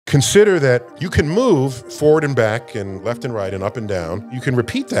Consider that you can move forward and back and left and right and up and down. You can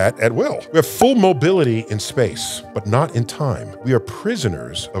repeat that at will. We have full mobility in space, but not in time. We are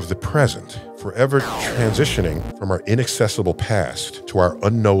prisoners of the present, forever transitioning from our inaccessible past to our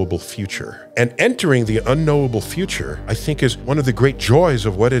unknowable future. And entering the unknowable future, I think, is one of the great joys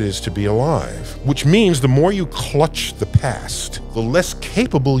of what it is to be alive, which means the more you clutch the past, the less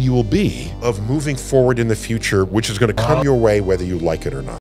capable you will be of moving forward in the future, which is going to come your way whether you like it or not.